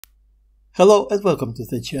Hello and welcome to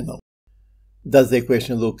the channel. Does the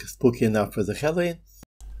equation look spooky enough for the Halloween?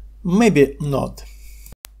 Maybe not.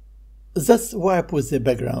 That's why I put the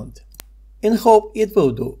background, in hope it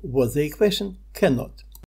will do what the equation cannot.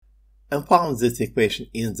 I found this equation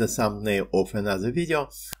in the thumbnail of another video,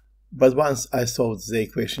 but once I solved the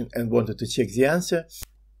equation and wanted to check the answer,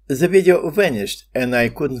 the video vanished and I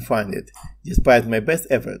couldn't find it, despite my best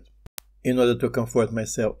effort. In order to comfort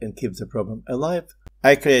myself and keep the problem alive,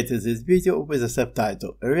 I created this video with a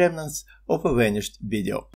subtitle, Remnants of a Vanished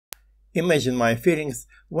Video. Imagine my feelings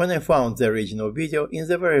when I found the original video in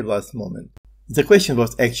the very last moment. The question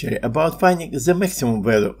was actually about finding the maximum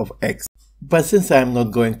value of x, but since I am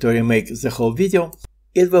not going to remake the whole video,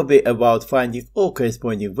 it will be about finding all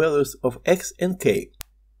corresponding values of x and k,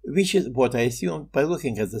 which is what I assumed by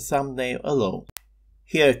looking at the thumbnail alone.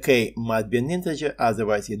 Here k must be an integer,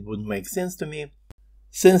 otherwise it wouldn't make sense to me.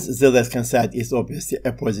 Since the left-hand side is obviously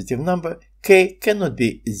a positive number, k cannot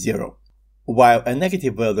be 0, while a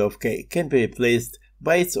negative value of k can be replaced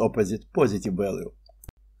by its opposite positive value.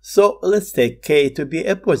 So let's take k to be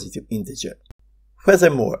a positive integer.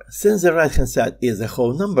 Furthermore, since the right-hand side is a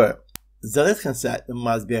whole number, the left-hand side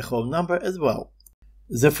must be a whole number as well.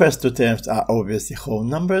 The first two terms are obviously whole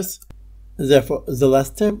numbers, therefore the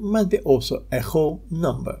last term must be also a whole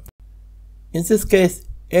number. In this case,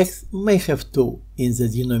 x may have 2 in the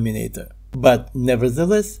denominator, but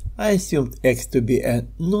nevertheless I assumed x to be a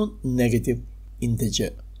non-negative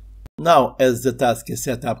integer. Now, as the task is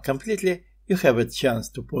set up completely, you have a chance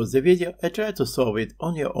to pause the video and try to solve it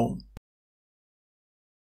on your own.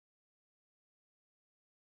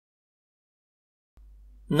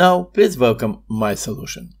 Now, please welcome my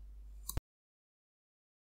solution.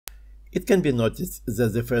 It can be noticed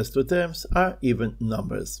that the first two terms are even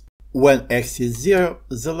numbers. When x is 0,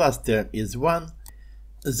 the last term is 1,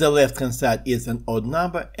 the left-hand side is an odd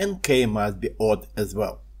number and k must be odd as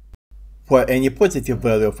well. For any positive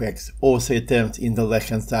value of x, all three terms in the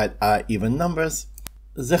left-hand side are even numbers,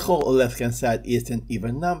 the whole left-hand side is an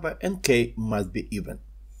even number and k must be even.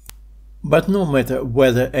 But no matter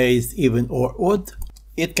whether a is even or odd,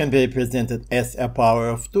 it can be represented as a power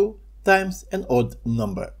of 2 times an odd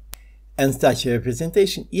number, and such a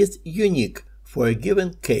representation is unique for a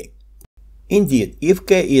given k. Indeed, if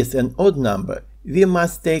k is an odd number, we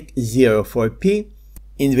must take 0 for p,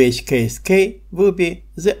 in which case k will be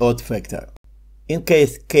the odd factor. In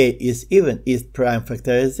case k is even, its prime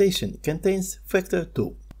factorization contains factor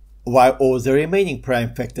 2, while all the remaining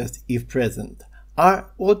prime factors, if present,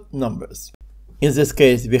 are odd numbers. In this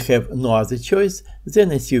case, we have no other choice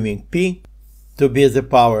than assuming p to be the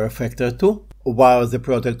power of factor 2, while the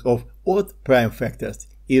product of odd prime factors,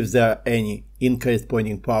 if there are any in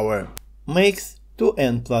corresponding power, makes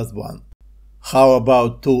 2n plus 1. How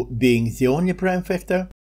about 2 being the only prime factor?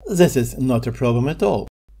 This is not a problem at all.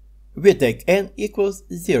 We take n equals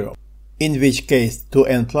 0, in which case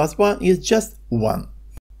 2n plus 1 is just 1.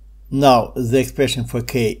 Now the expression for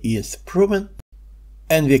k is proven,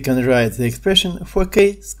 and we can write the expression for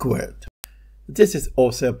k squared. This is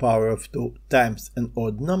also a power of 2 times an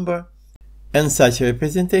odd number, and such a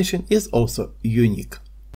representation is also unique.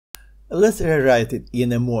 Let's rewrite it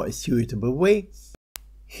in a more suitable way.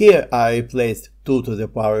 Here I replaced 2 to the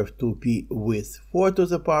power of 2p with 4 to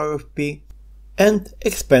the power of p and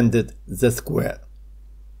expanded the square.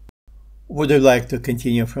 Would you like to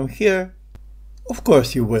continue from here? Of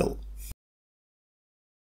course you will.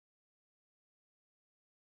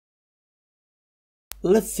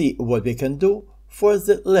 Let's see what we can do for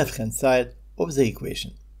the left-hand side of the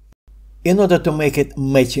equation. In order to make it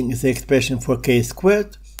matching the expression for k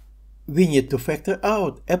squared, we need to factor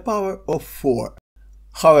out a power of 4.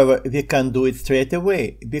 However, we can't do it straight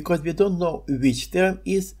away, because we don't know which term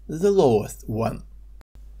is the lowest one.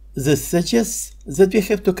 This suggests that we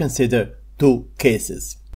have to consider two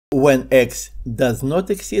cases: when x does not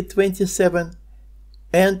exceed 27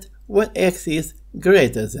 and when x is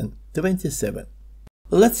greater than 27.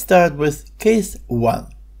 Let's start with case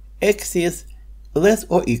 1. X is less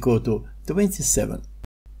or equal to 27.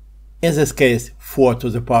 In this case, 4 to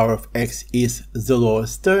the power of x is the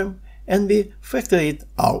lowest term, and we factor it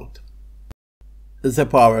out. The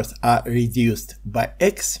powers are reduced by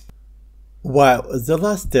x, while the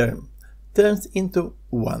last term turns into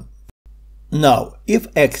 1. Now, if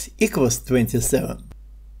x equals 27,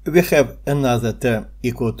 we have another term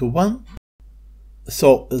equal to 1,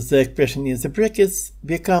 so the expression in the brackets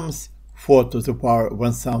becomes 4 to the power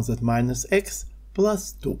 1000 minus x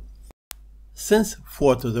plus 2. Since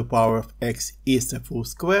 4 to the power of x is a full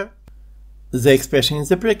square, the expression in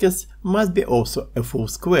the brackets must be also a full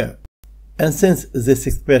square. And since this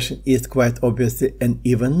expression is quite obviously an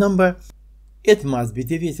even number, it must be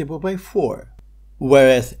divisible by 4,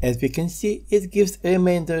 whereas as we can see it gives a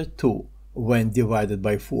remainder 2 when divided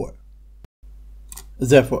by 4.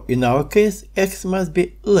 Therefore, in our case, x must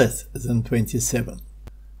be less than 27.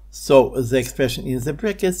 So the expression in the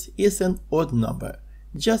brackets is an odd number,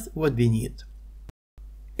 just what we need.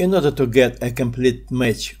 In order to get a complete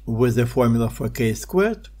match with the formula for k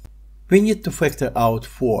squared, we need to factor out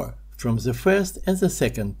 4 from the first and the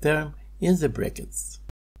second term in the brackets.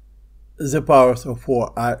 The powers of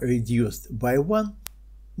 4 are reduced by 1,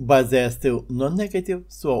 but they are still non-negative,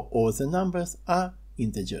 so all the numbers are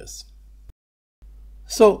integers.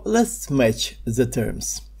 So let's match the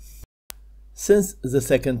terms. Since the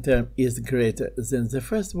second term is greater than the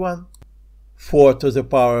first one, 4 to the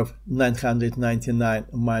power of 999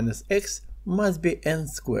 minus x must be n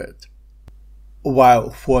squared,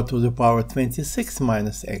 while 4 to the power 26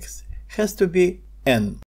 minus x has to be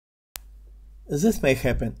n. This may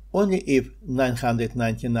happen only if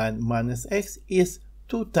 999 minus x is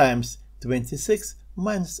 2 times 26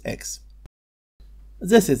 minus x.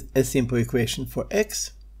 This is a simple equation for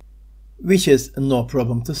x, which is no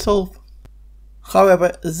problem to solve.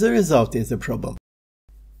 However, the result is a problem.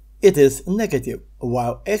 It is negative,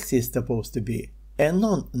 while x is supposed to be a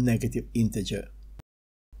non-negative integer.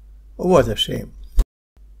 What a shame.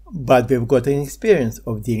 But we've got an experience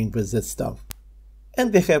of dealing with that stuff.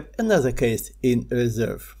 And we have another case in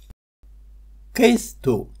reserve. Case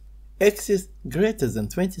 2. X is greater than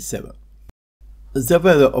 27. The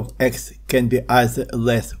value of x can be either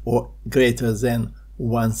less or greater than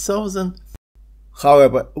 1000.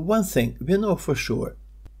 However, one thing we know for sure: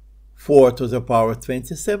 4 to the power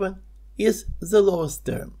 27 is the lowest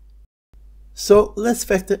term. So let's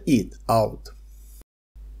factor it out.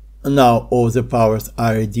 Now all the powers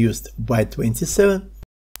are reduced by 27.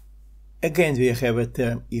 Again we have a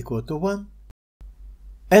term equal to 1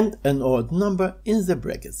 and an odd number in the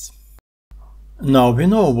brackets. Now we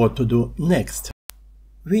know what to do next.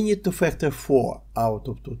 We need to factor 4 out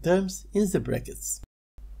of 2 terms in the brackets.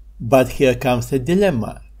 But here comes a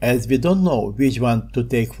dilemma, as we don't know which one to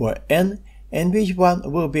take for n and which one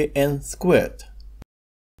will be n squared.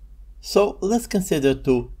 So let's consider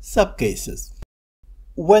 2 subcases.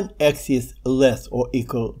 When x is less or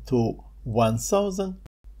equal to 1000,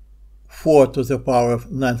 4 to the power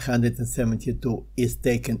of 972 is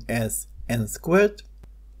taken as n squared,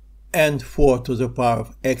 and 4 to the power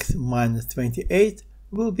of x minus 28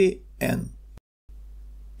 will be n.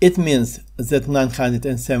 It means that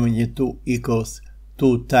 972 equals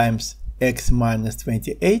 2 times x minus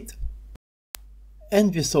 28,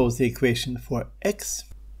 and we solve the equation for x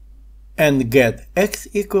and get x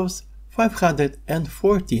equals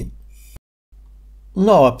 514.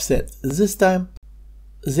 No upset this time.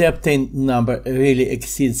 The obtained number really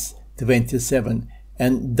exceeds 27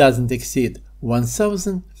 and doesn't exceed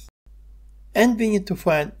 1000, and we need to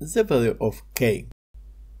find the value of k.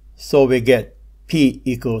 So we get p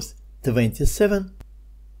equals 27,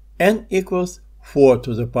 n equals 4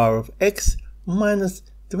 to the power of x minus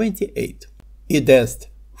 28. It is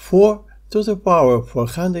 4 to the power of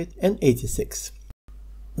 486.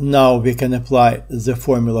 Now we can apply the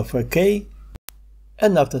formula for k,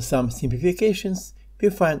 and after some simplifications we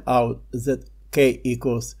find out that k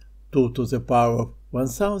equals 2 to the power of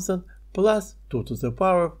 1000 plus 2 to the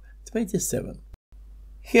power of 27.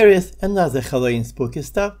 Here is another Halloween spooky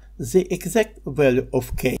stuff, the exact value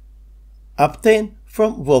of k, obtained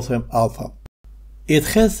from Wolfram Alpha. It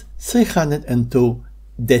has 302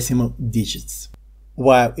 decimal digits,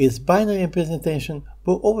 while its binary representation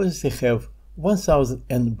will obviously have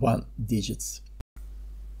 1001 digits.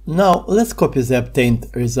 Now let's copy the obtained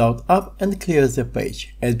result up and clear the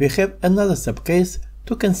page, as we have another subcase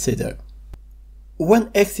to consider.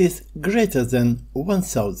 When x is greater than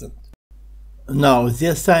 1000. Now the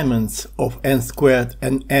assignments of n squared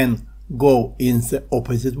and n go in the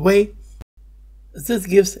opposite way. This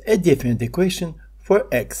gives a different equation for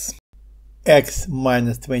x. X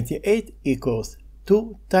minus 28 equals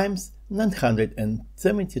 2 times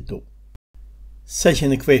 972. Such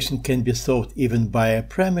an equation can be solved even by a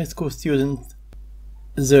primary school student.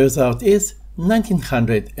 The result is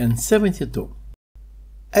 1972.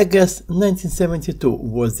 I guess 1972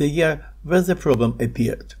 was the year where the problem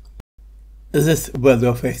appeared. This value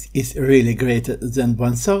of x is really greater than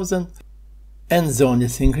 1000, and the only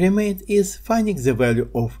thing remained is finding the value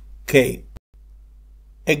of k.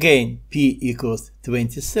 Again, p equals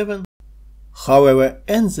 27, however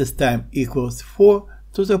n this time equals 4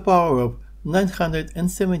 to the power of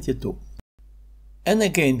 972. And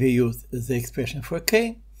again we use the expression for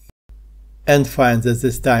k, and find that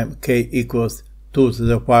this time k equals 2 to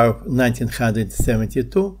the power of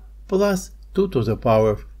 1972 plus 2 to the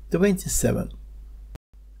power of 27.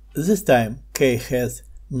 This time k has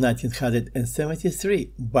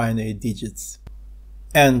 1973 binary digits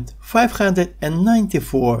and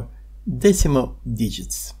 594 decimal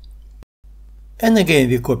digits. And again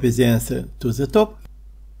we copy the answer to the top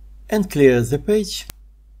and clear the page,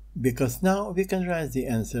 because now we can write the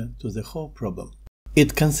answer to the whole problem.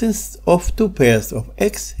 It consists of two pairs of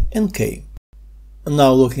x and k.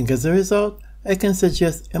 Now looking at the result, I can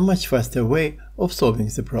suggest a much faster way of solving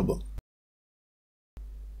the problem.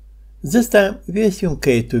 This time we assume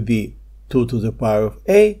k to be 2 to the power of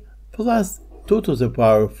a plus 2 to the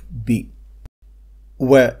power of b,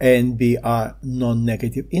 where a and b are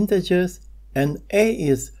non-negative integers and a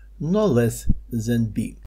is no less than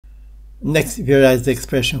b. Next we write the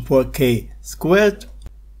expression for k squared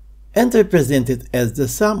and represent it as the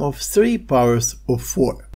sum of 3 powers of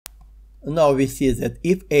 4. Now we see that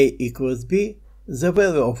if a equals b, the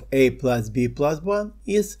value of a plus b plus 1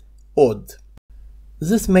 is odd.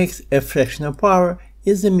 This makes a fractional power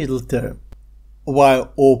in the middle term,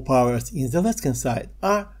 while all powers in the left-hand side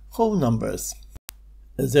are whole numbers.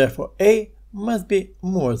 Therefore a must be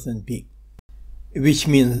more than b, which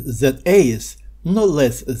means that a is no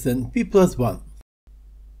less than b plus 1.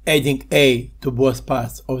 Adding a to both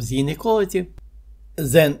parts of the inequality,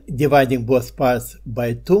 then dividing both parts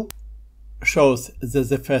by 2, shows that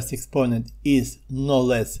the first exponent is no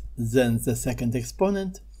less than the second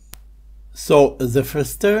exponent, so the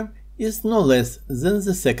first term is no less than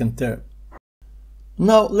the second term.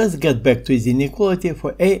 Now let's get back to the inequality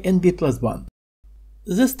for a and b plus 1.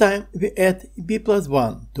 This time we add b plus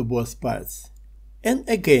 1 to both parts, and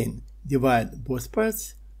again divide both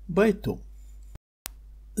parts by 2.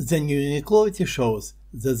 The new inequality shows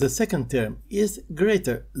that the second term is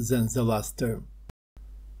greater than the last term.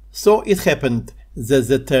 So it happened that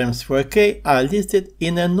the terms for k are listed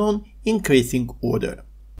in a non-increasing order.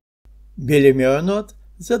 Believe me or not,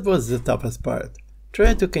 that was the toughest part.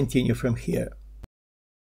 Try to continue from here.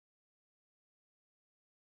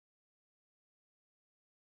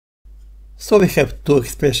 So we have two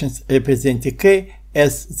expressions representing k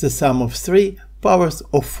as the sum of 3 powers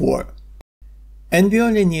of 4. And we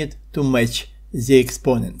only need to match the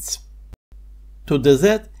exponents. To do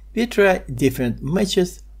that, we try different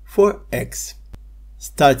matches for x,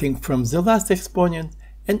 starting from the last exponent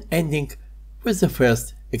and ending with the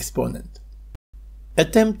first exponent.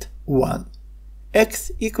 Attempt 1.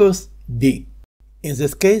 X equals b. In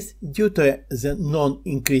this case, due to the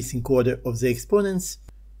non-increasing order of the exponents,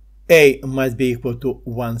 a must be equal to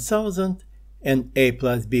 1000 and a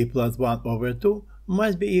plus b plus 1 over 2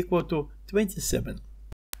 must be equal to 27.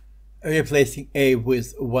 Replacing a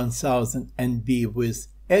with 1000 and b with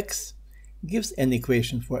x gives an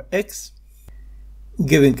equation for x,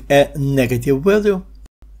 giving a negative value.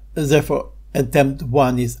 Therefore, attempt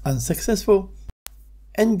 1 is unsuccessful,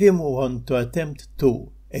 and we move on to attempt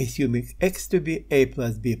 2, assuming x to be a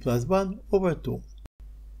plus b plus 1 over 2.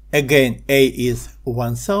 Again, a is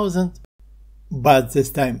 1000, but this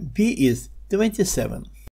time b is 27.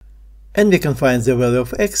 And we can find the value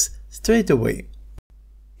of x straight away.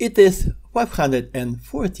 It is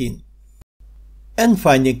 514. And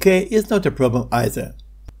finding k is not a problem either.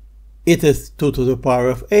 It is 2 to the power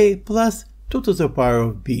of a plus 2 to the power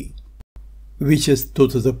of b, which is 2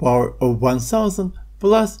 to the power of 1000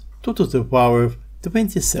 plus 2 to the power of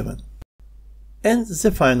 27. And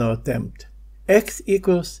the final attempt, x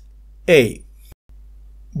equals a.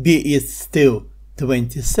 b is still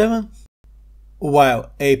 27,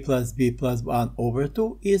 while a plus b plus 1 over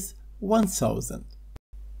 2 is 1000.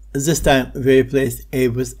 This time we replace a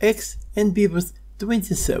with x and b with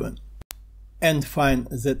 27, and find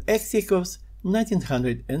that x equals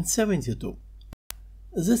 1972.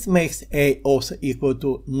 This makes a also equal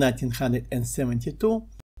to 1972,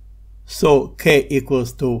 so k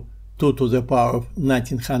equals to 2 to the power of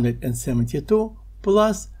 1972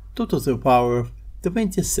 plus 2 to the power of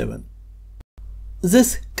 27.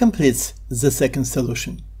 This completes the second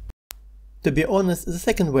solution. To be honest, the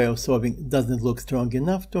second way of solving doesn't look strong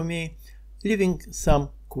enough to me, leaving some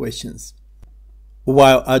questions,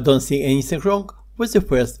 while I don't see anything wrong with the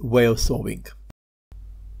first way of solving.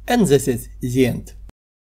 And this is the end.